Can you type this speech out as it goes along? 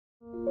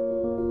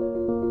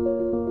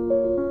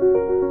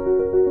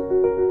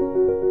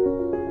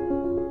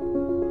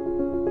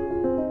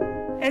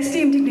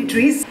esteemed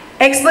dignitaries,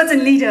 experts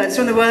and leaders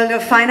from the world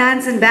of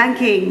finance and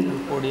banking.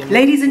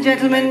 Ladies and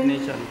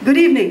gentlemen, good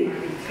evening.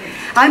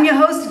 I'm your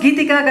host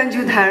Gitikka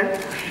Ganju Dhar,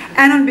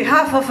 and on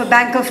behalf of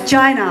Bank of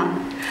China,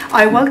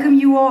 I welcome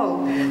you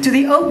all to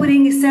the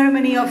opening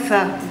ceremony of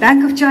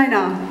Bank of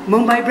China,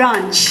 Mumbai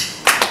branch.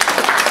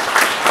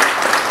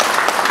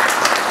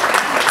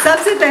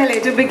 Sabse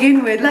pehle, to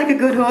begin with, like a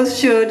good host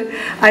should,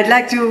 I'd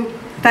like to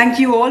thank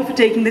you all for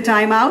taking the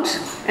time out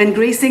and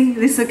gracing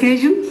this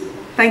occasion.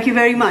 Thank you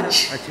very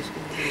much.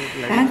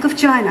 Bank of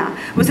China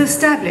was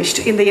established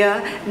in the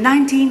year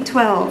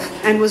 1912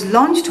 and was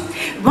launched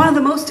one of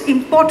the most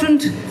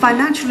important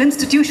financial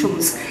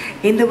institutions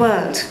in the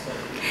world.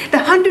 The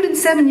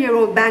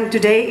 107-year-old bank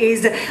today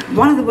is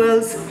one of the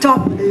world's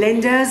top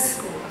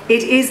lenders.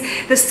 It is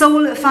the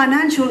sole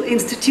financial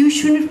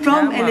institution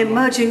from an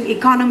emerging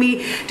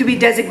economy to be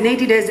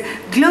designated as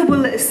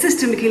global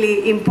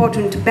systemically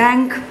important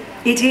bank.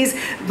 It is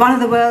one of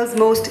the world's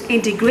most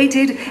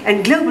integrated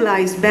and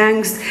globalized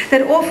banks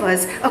that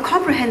offers a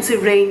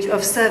comprehensive range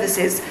of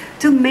services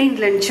to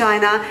mainland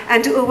China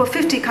and to over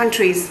 50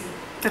 countries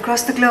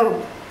across the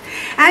globe.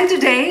 And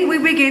today we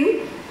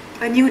begin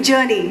a new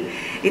journey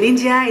in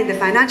India, in the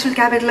financial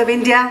capital of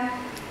India,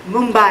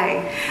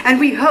 Mumbai. And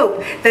we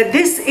hope that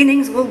this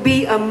innings will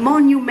be a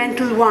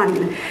monumental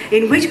one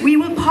in which we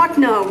will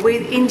partner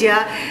with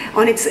India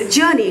on its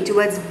journey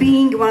towards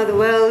being one of the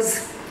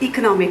world's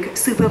economic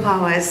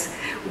superpowers.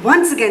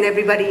 Once again,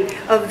 everybody,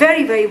 a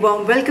very, very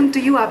warm welcome to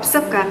you. आप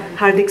सबका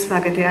हार्दिक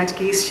स्वागत है आज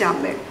की इस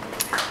शाम में.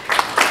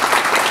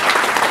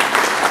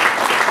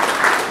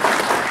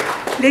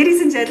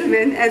 Ladies and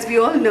gentlemen, as we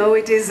all know,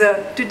 it is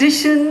a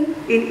tradition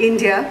in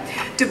India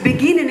to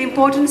begin an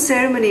important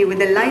ceremony with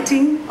the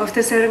lighting of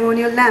the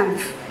ceremonial lamp.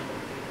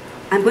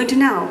 I'm going to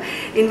now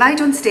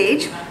invite on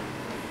stage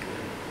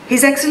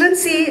His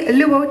Excellency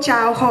Luo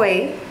Chao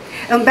Hui,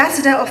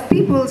 Ambassador of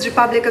People's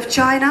Republic of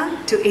China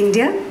to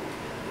India.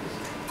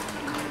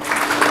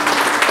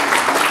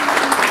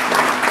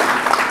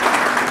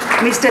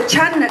 Mr.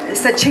 Chan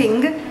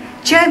Saching,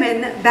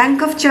 Chairman,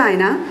 Bank of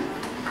China.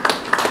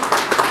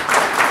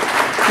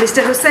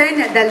 Mr. Hussain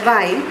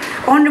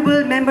Dalwai,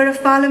 Honorable Member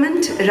of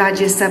Parliament,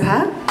 Rajya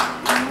Sabha.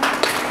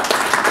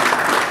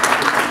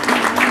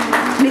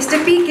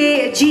 Mr.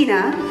 P.K.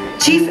 Jeena,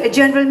 Chief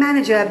General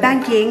Manager,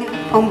 Banking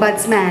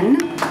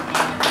Ombudsman.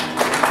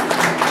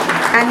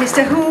 And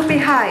Mr. Hu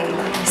Pihai,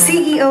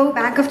 CEO,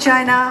 Bank of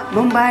China,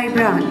 Mumbai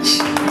branch.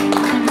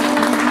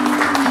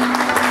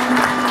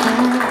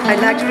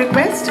 I'd like to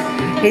request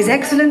His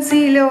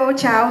Excellency Luo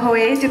Chao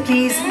Hui to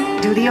please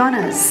do the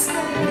honors.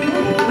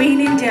 We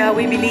in India,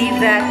 we believe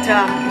that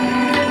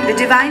the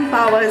divine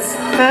power's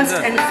first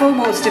and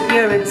foremost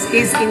appearance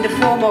is in the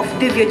form of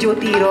Divya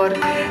Jyotir or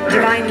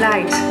divine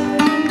light.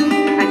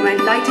 And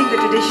when lighting the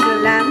traditional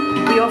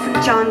lamp, we often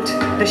chant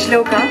the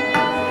shloka,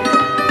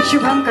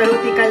 Shubham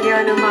Karoti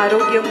Kalyanam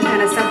Arogyam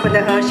Dhana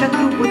Sampadaha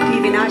Shatru Buddhi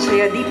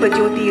Vinashaya Deepa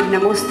Jyotir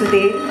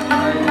Namostude.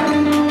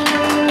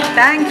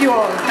 Thank you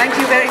all. Thank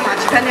you very much.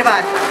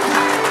 Dhanyavad.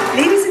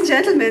 Ladies and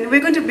gentlemen, we're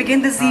going to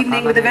begin this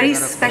evening with a very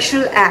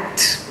special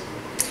act.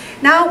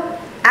 Now,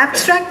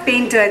 abstract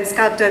painter and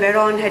sculptor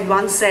Veron had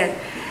once said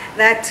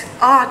that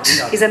art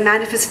is a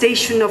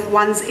manifestation of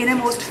one's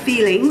innermost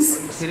feelings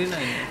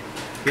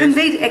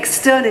conveyed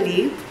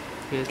externally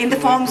in the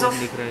forms of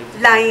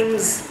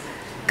lines,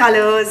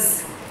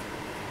 colors,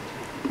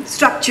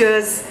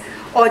 structures,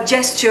 or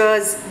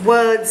gestures,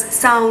 words,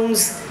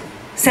 sounds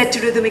set to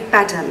rhythmic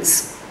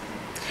patterns.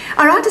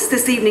 Our artist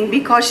this evening,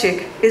 B.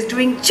 Kaushik, is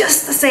doing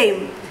just the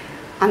same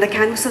on the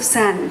canvas of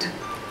sand.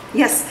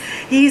 Yes,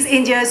 he is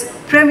India's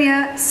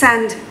premier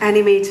sand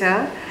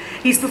animator.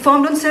 He's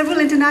performed on several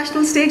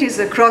international stages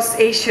across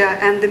Asia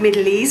and the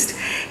Middle East.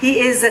 He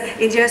is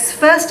India's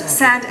first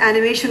sand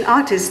animation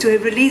artist to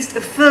have released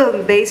a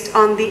film based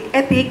on the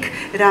epic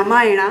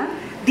Ramayana.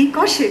 B.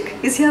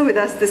 Kaushik is here with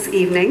us this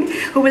evening,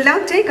 who will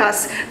now take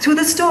us through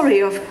the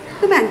story of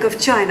the Bank of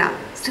China,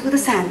 through the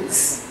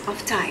sands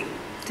of time.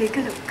 Take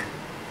a look.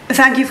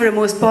 Thank you for a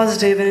most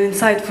positive and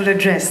insightful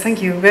address.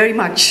 Thank you very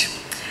much.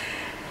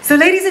 So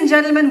ladies and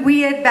gentlemen,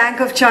 we at Bank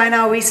of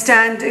China, we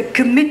stand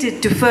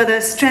committed to further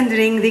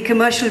strengthening the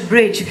commercial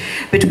bridge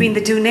between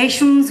the two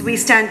nations. We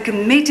stand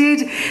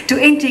committed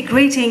to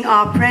integrating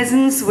our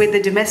presence with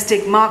the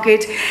domestic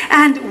market,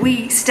 and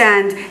we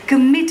stand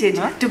committed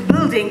to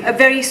building a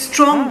very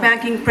strong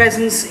banking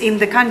presence in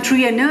the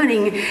country and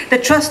earning the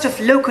trust of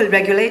local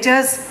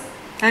regulators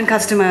and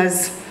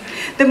customers.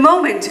 The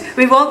moment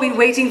we've all been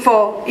waiting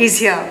for is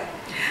here.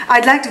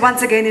 I'd like to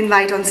once again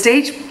invite on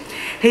stage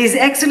His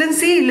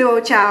Excellency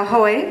Luo Chao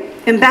Hui,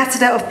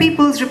 Ambassador of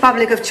People's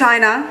Republic of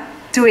China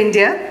to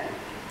India.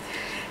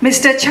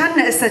 Mr.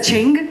 Chan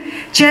Saching,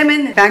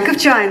 Chairman, Bank of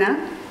China.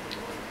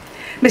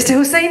 Mr.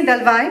 Hussain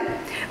Dalwai,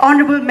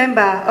 Honorable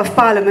Member of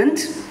Parliament.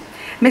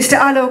 Mr.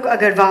 Alok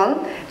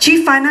Agarwal,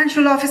 Chief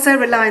Financial Officer,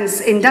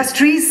 Reliance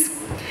Industries.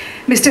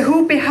 Mr.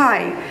 Hu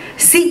Pihai,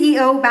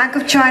 CEO, Bank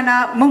of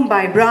China,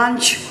 Mumbai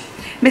branch.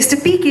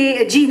 Mr.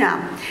 P.K.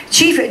 Jeena,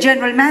 Chief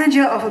General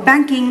Manager of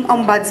Banking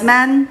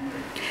Ombudsman.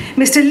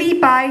 Mr. Li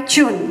Pai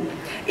Chun,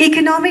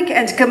 Economic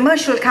and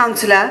Commercial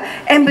Counselor,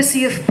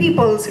 Embassy of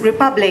People's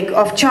Republic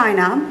of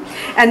China,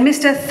 and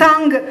Mr.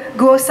 Thang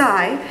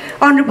Guosai,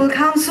 Honorable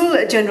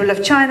Consul General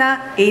of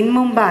China in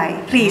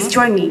Mumbai. Please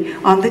join me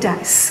on the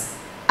dais.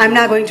 I'm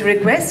now going to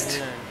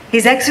request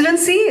His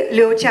Excellency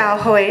Liu Chao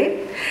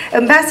Hui,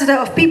 Ambassador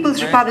of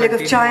People's Republic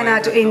of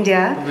China to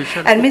India,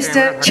 and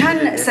Mr.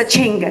 Chen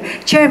Saching,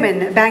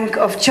 Chairman, Bank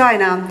of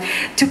China,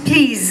 to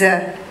please,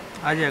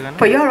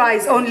 for your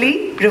eyes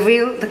only,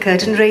 reveal the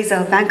curtain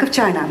raiser, Bank of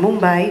China,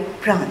 Mumbai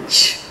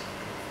branch.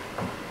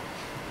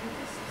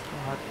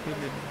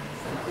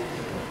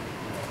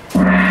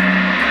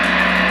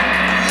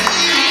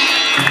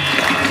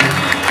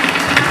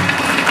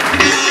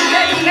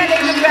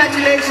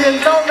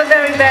 Congratulations, all the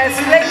very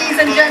best. Ladies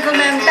and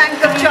gentlemen,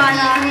 Bank of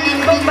China,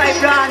 Mumbai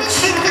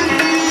branch.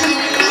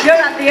 You're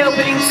at the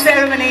opening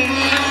ceremony.